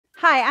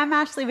Hi, I'm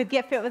Ashley with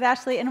Get Fit with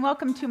Ashley, and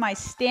welcome to my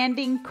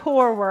standing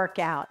core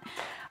workout.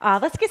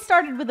 Let's get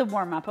started with the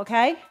warm-up,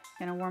 okay?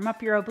 Gonna warm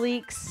up your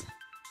obliques,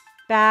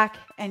 back,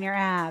 and your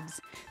abs.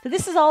 So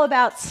this is all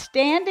about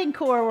standing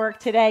core work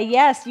today.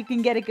 Yes, you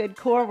can get a good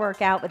core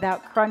workout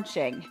without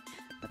crunching.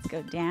 Let's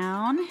go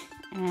down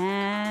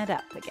and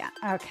up again.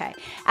 Okay,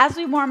 as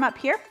we warm up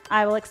here,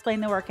 I will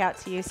explain the workout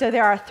to you. So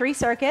there are 3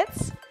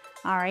 circuits.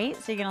 All right,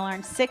 so you're gonna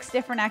learn 6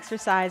 different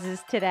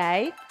exercises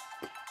today.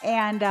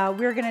 And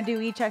we're gonna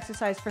do each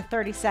exercise for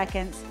 30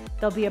 seconds.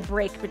 There'll be a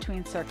break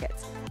between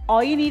circuits.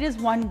 All you need is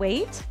one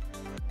weight.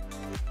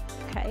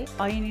 Okay,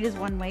 all you need is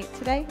one weight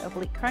today,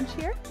 oblique crunch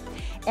here.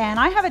 And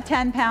I have a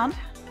 10-pound,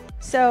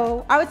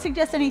 so I would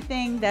suggest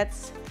anything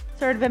that's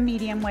sort of a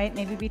medium weight,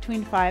 maybe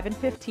between 5 and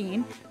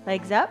 15,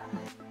 legs up.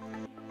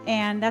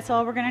 And that's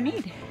all we're gonna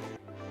need.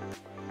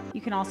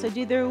 You can also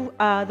do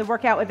the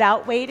workout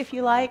without weight if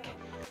you like,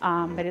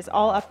 but it's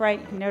all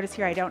upright. You can notice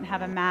here I don't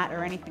have a mat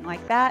or anything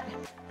like that.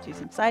 Do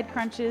some side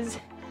crunches,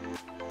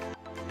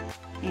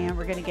 and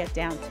we're gonna get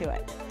down to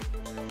it.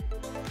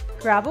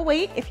 Grab a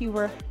weight if you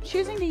were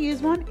choosing to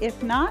use one.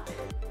 If not,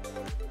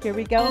 here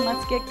we go, and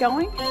let's get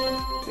going.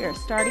 We are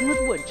starting with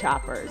wood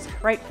choppers.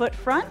 Right foot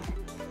front,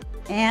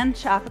 and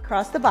chop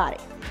across the body.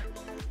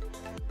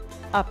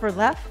 Upper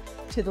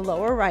left to the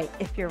lower right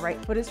if your right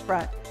foot is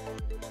front.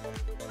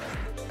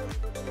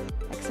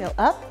 Exhale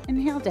up,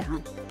 inhale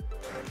down.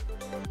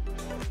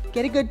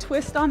 Get a good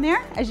twist on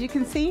there. As you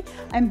can see,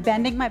 I'm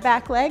bending my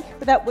back leg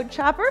with that wood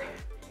chopper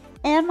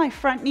and my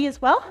front knee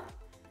as well.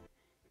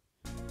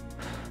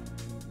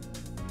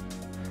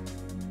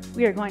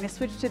 We are going to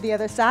switch to the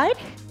other side.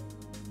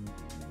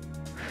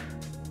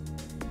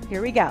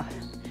 Here we go.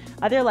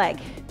 Other leg.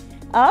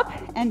 Up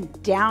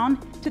and down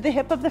to the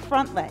hip of the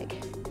front leg.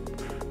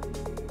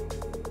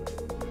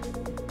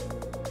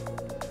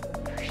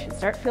 You should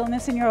start feeling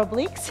this in your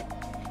obliques.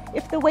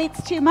 If the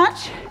weight's too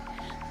much,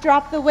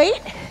 drop the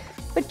weight,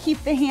 but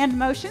keep the hand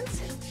motions.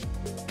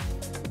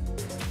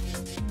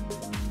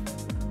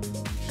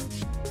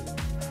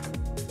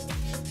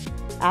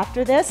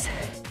 After this,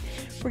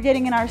 we're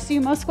getting in our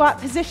sumo squat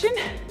position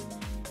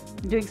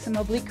and doing some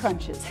oblique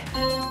crunches.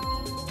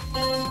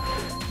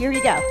 Here we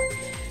go.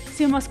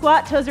 Sumo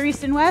squat, toes are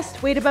east and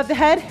west, weight above the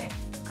head,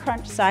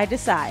 crunch side to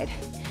side.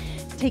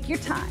 Take your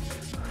time.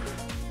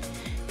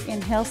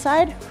 Inhale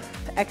side,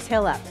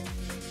 exhale up.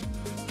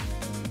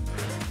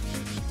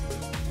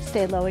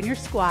 Stay low in your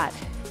squat.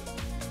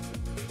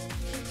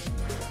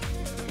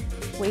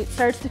 Weight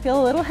starts to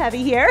feel a little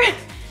heavy here.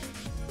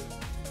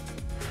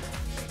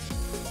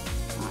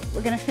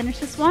 We're gonna finish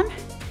this one,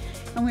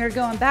 and we are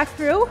going back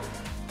through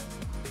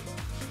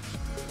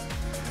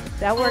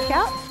that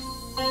workout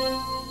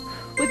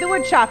with the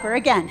wood chopper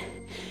again.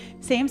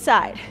 Same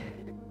side.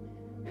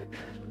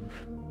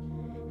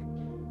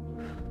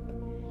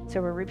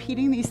 So we're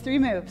repeating these 3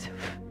 moves.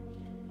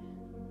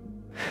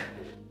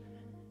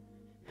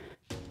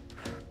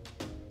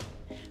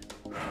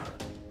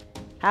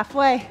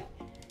 Halfway.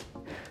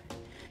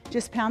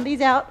 Just pound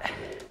these out,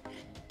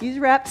 these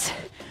reps.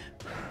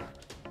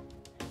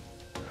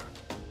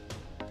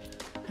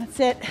 That's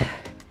it.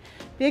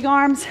 Big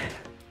arms.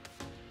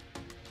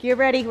 Get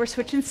ready, we're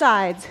switching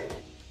sides.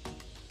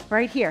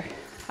 Right here,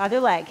 other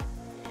leg.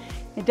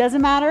 It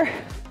doesn't matter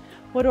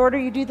what order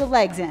you do the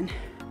legs in.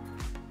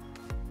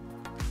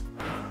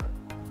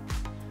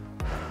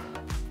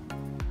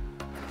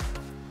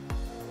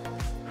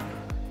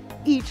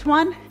 Each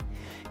one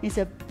is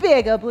a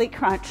big oblique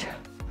crunch.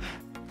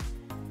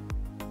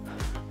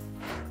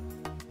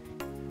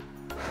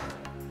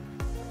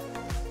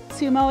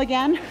 Sumo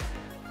again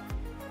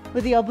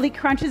with the oblique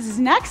crunches is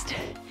next,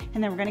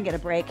 and then we're gonna get a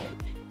break.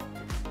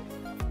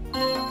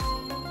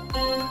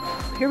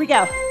 Here we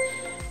go.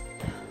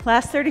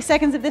 Last 30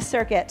 seconds of this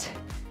circuit.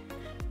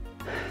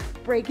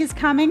 Break is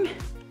coming.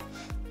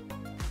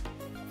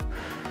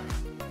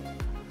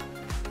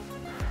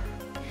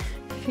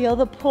 Feel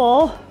the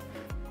pull.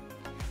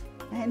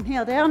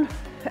 Inhale down,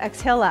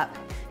 exhale up.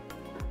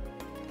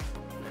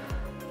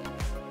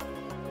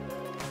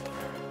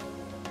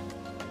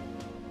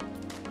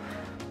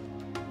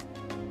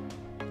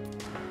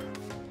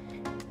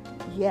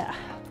 Yeah.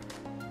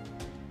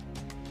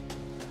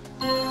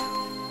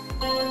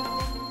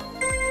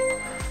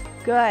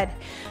 Good.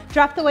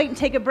 Drop the weight and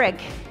take a break.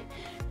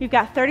 You've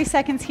got 30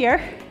 seconds here.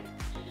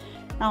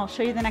 I'll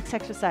show you the next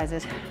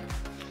exercises.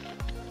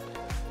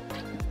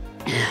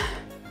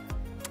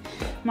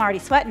 I'm already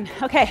sweating.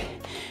 Okay,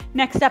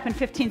 next up in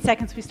 15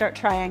 seconds, we start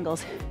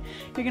triangles.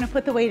 You're gonna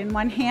put the weight in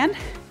one hand,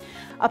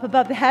 up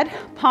above the head,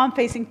 palm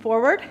facing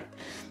forward.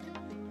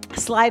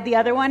 Slide the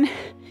other one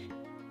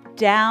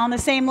down the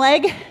same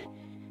leg,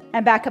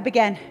 and back up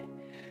again.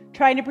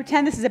 Trying to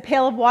pretend this is a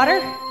pail of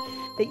water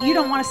that you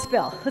don't want to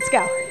spill. Let's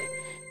go.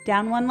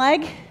 Down one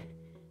leg.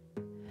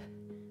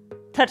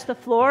 Touch the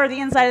floor or the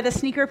inside of the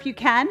sneaker if you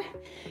can.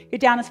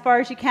 Get down as far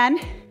as you can.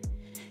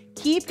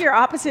 Keep your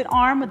opposite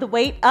arm with the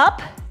weight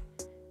up.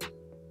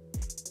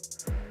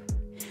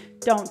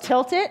 Don't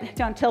tilt it.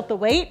 Don't tilt the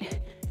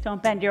weight.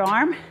 Don't bend your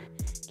arm.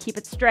 Keep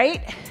it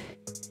straight.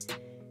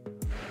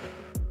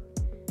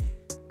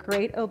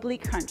 Great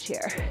oblique crunch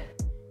here.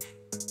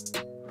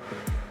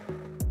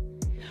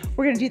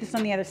 We're gonna do this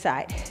on the other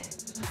side.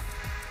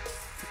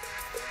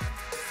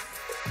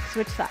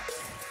 Switch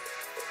sides.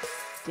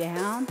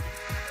 Down.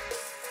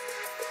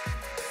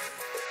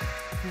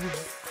 And up.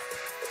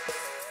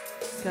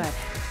 Good.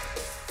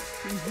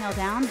 Inhale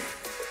down.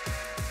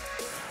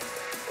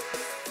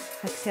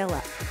 Exhale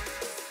up.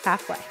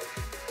 Halfway.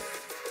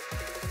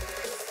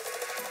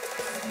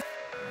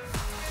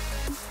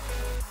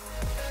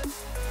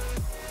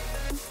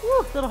 Woo,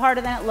 a little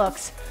harder than it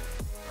looks.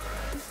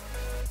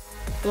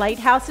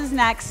 Lighthouse is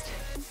next.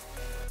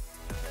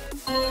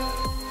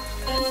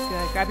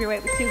 Good. Grab your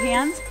weight with 2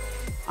 hands.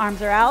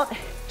 Arms are out.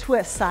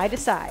 Twist side to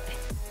side.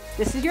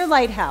 This is your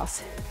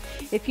lighthouse.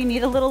 If you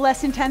need a little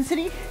less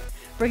intensity,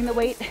 bring the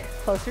weight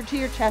closer to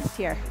your chest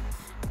here.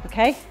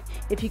 Okay?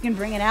 If you can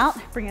bring it out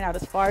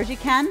as far as you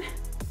can.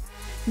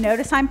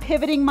 Notice I'm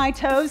pivoting my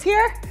toes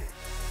here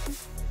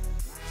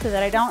so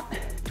that I don't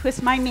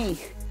twist my knee.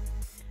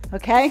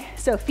 Okay?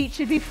 So feet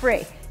should be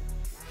free.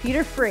 Feet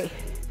are free.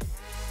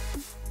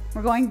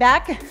 We're going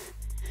back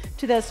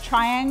to those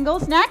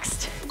triangles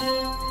next.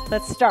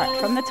 Let's start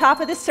from the top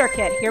of the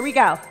circuit. Here we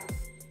go.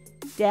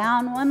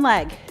 Down one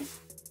leg.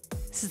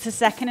 This is the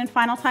second and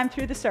final time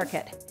through the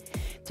circuit.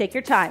 Take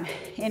your time.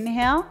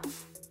 Inhale.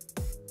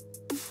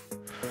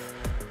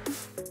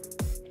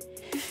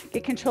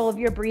 Get control of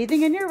your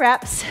breathing and your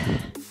reps.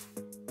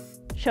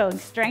 Showing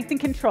strength and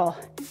control.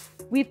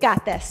 We've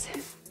got this.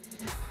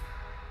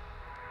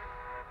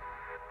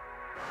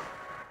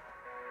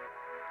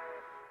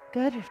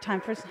 Good. We have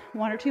time for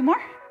 1 or 2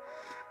 more.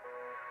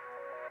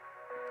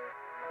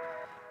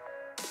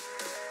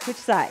 Switch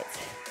sides.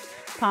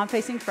 Palm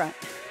facing front.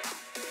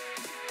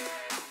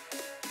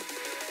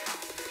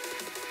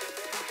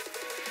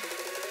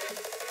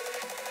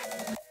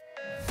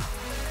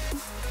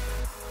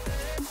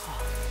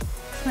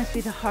 This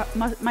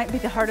might be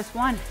the hardest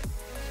one.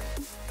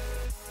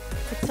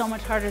 It's so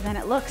much harder than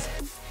it looks,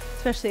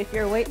 especially if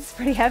your weight's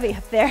pretty heavy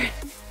up there.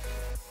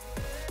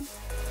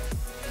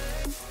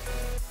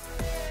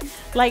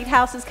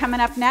 Lighthouse is coming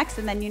up next,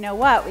 and then you know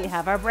what? We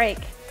have our break.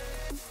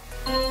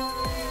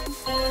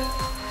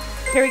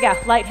 Here we go,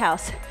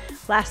 Lighthouse.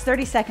 Last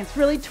 30 seconds,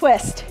 really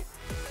twist.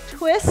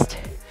 Twist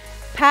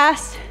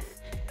past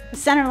the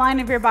center line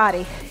of your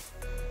body.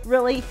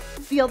 Really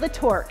feel the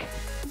torque.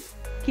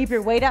 Keep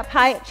your weight up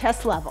high at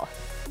chest level.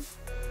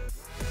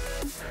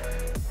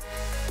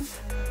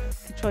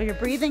 Control your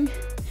breathing,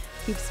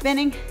 keep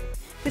spinning.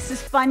 This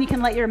is fun, you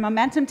can let your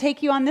momentum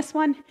take you on this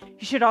one.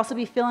 You should also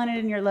be feeling it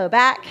in your low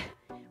back,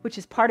 which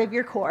is part of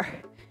your core.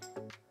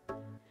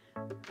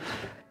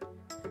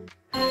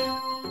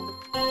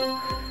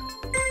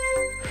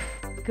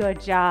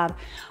 Good job.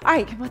 All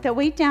right, you can put that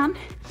weight down.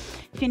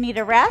 If you need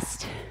a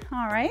rest,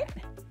 all right.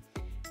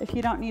 If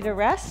you don't need a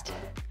rest,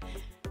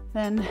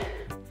 then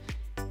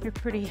you're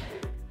pretty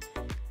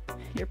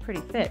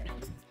fit.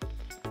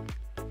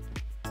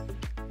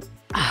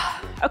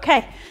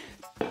 Okay,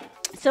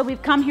 so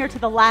we've come here to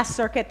the last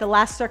circuit. The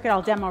last circuit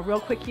I'll demo real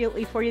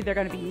quickly for you. They're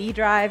gonna be knee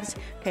drives.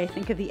 Okay,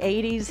 think of the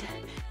 80s,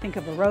 think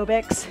of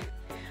aerobics.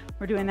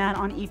 We're doing that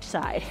on each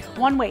side.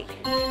 One weight.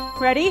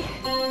 Ready?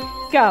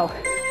 Go.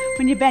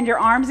 When you bend your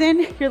arms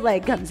in, your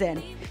leg comes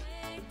in.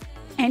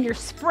 And you're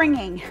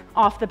springing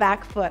off the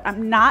back foot. I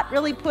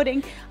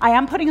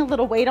am putting a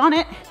little weight on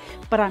it,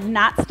 but I'm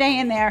not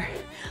staying there.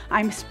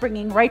 I'm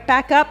springing right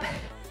back up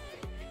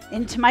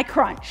into my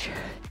crunch.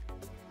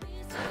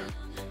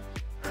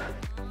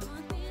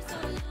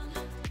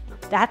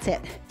 That's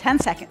it, 10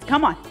 seconds,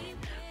 come on.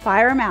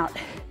 Fire them out.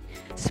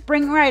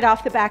 Spring right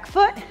off the back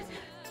foot.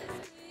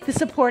 The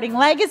supporting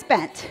leg is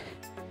bent.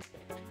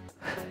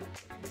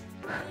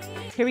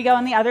 Here we go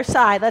on the other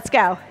side, let's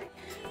go.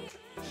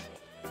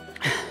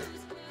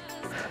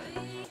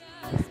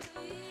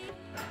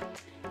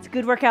 It's a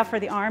good workout for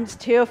the arms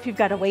too, if you've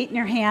got a weight in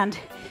your hand.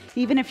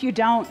 Even if you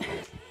don't,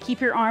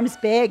 keep your arms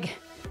big.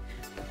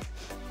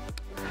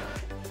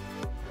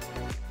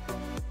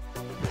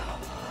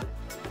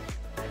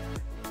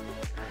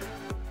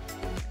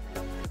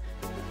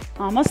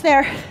 Almost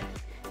there.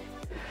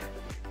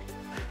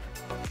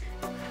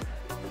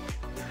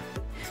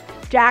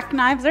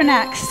 Jackknives are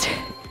next.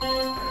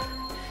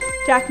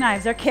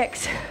 Jackknives are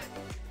kicks.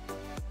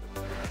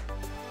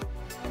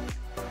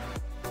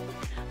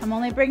 I'm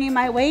only bringing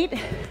my weight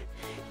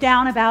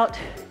down about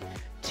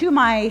to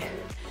my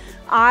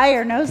eye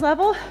or nose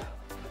level.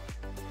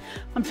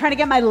 I'm trying to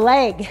get my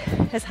leg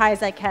as high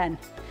as I can.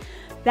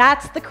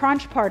 That's the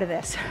crunch part of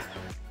this.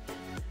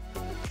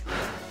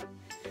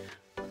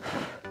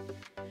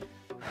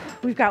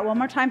 We've got one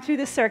more time through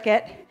this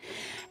circuit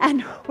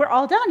and we're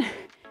all done.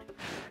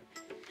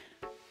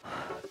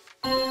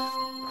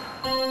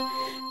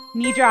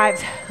 Knee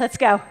drives, let's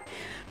go.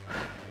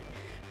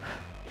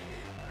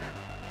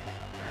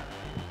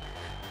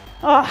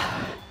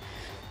 Oh.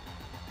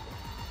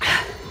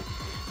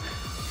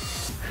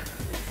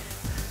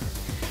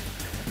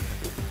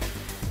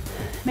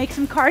 Make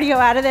some cardio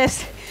out of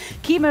this.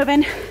 Keep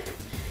moving.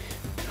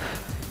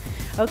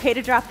 Okay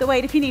to drop the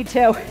weight if you need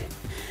to.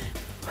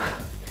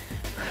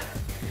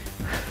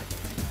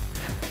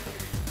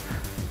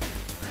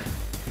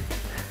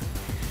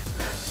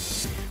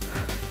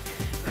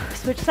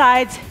 Switch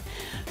sides.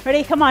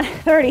 Ready? Come on,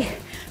 30.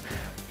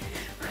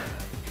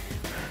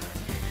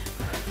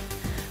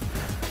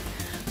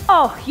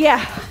 Oh,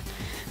 yeah.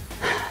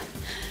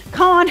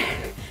 Come on.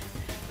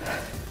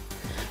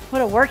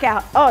 What a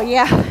workout. Oh,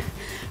 yeah.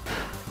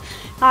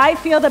 I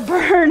feel the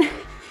burn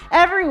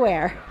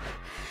everywhere.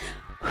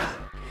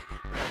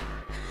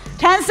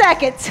 10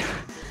 seconds.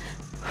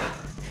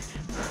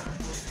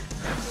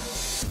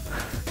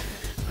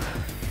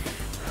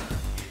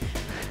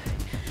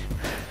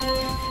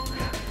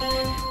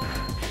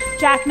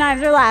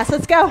 Jackknives are last.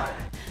 Let's go.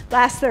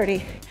 Last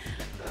 30.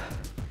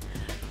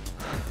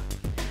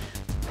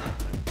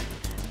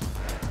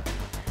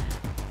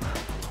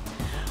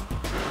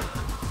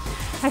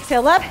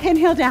 Exhale up,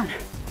 inhale down.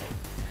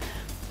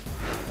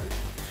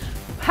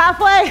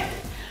 Halfway.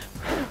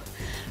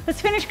 Let's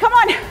finish, come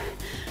on.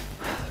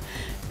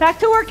 Back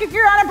to work if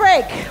you're on a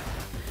break.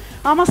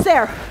 Almost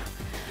there.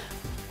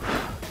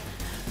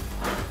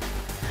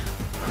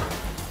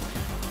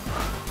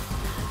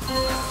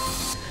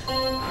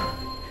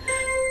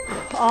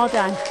 All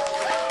done.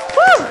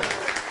 Woo!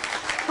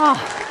 Oh,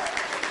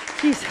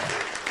 jeez.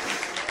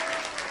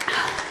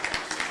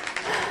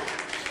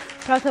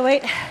 Drop the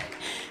weight,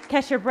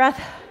 catch your breath.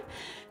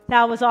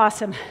 That was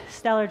awesome,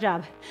 stellar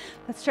job.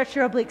 Let's stretch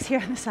your obliques here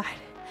on the side.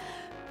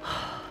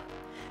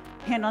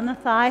 Hand on the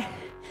thigh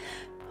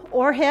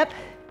or hip,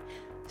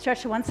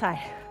 stretch to one side.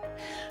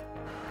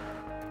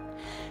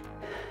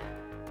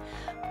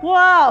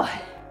 Whoa!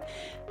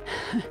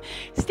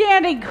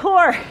 Standing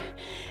core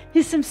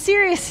is some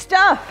serious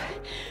stuff.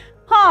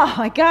 Oh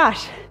my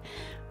gosh.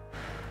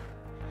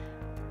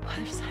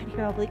 Other side of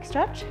your oblique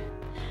stretch.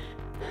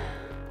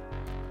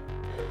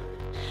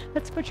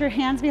 Let's put your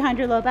hands behind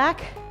your low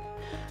back.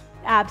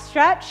 Ab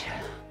stretch.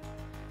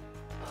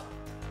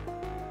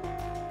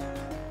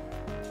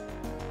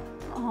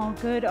 All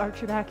good,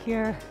 arch your back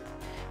here.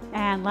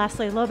 And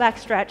lastly, low back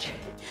stretch.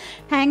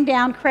 Hang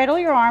down, cradle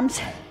your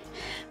arms.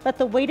 Let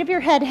the weight of your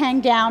head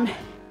hang down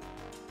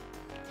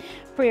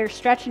for your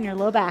stretch in your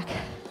low back.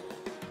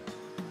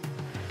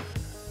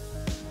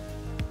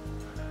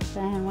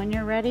 Then when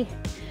you're ready,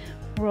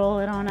 roll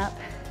it on up.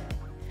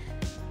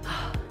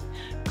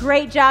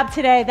 Great job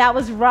today. That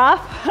was rough.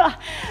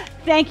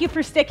 Thank you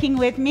for sticking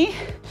with me.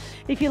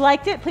 If you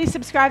liked it, please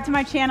subscribe to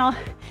my channel.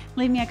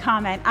 Leave me a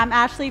comment. I'm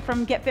Ashley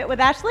from Get Fit with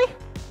Ashley,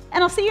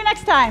 and I'll see you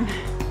next time.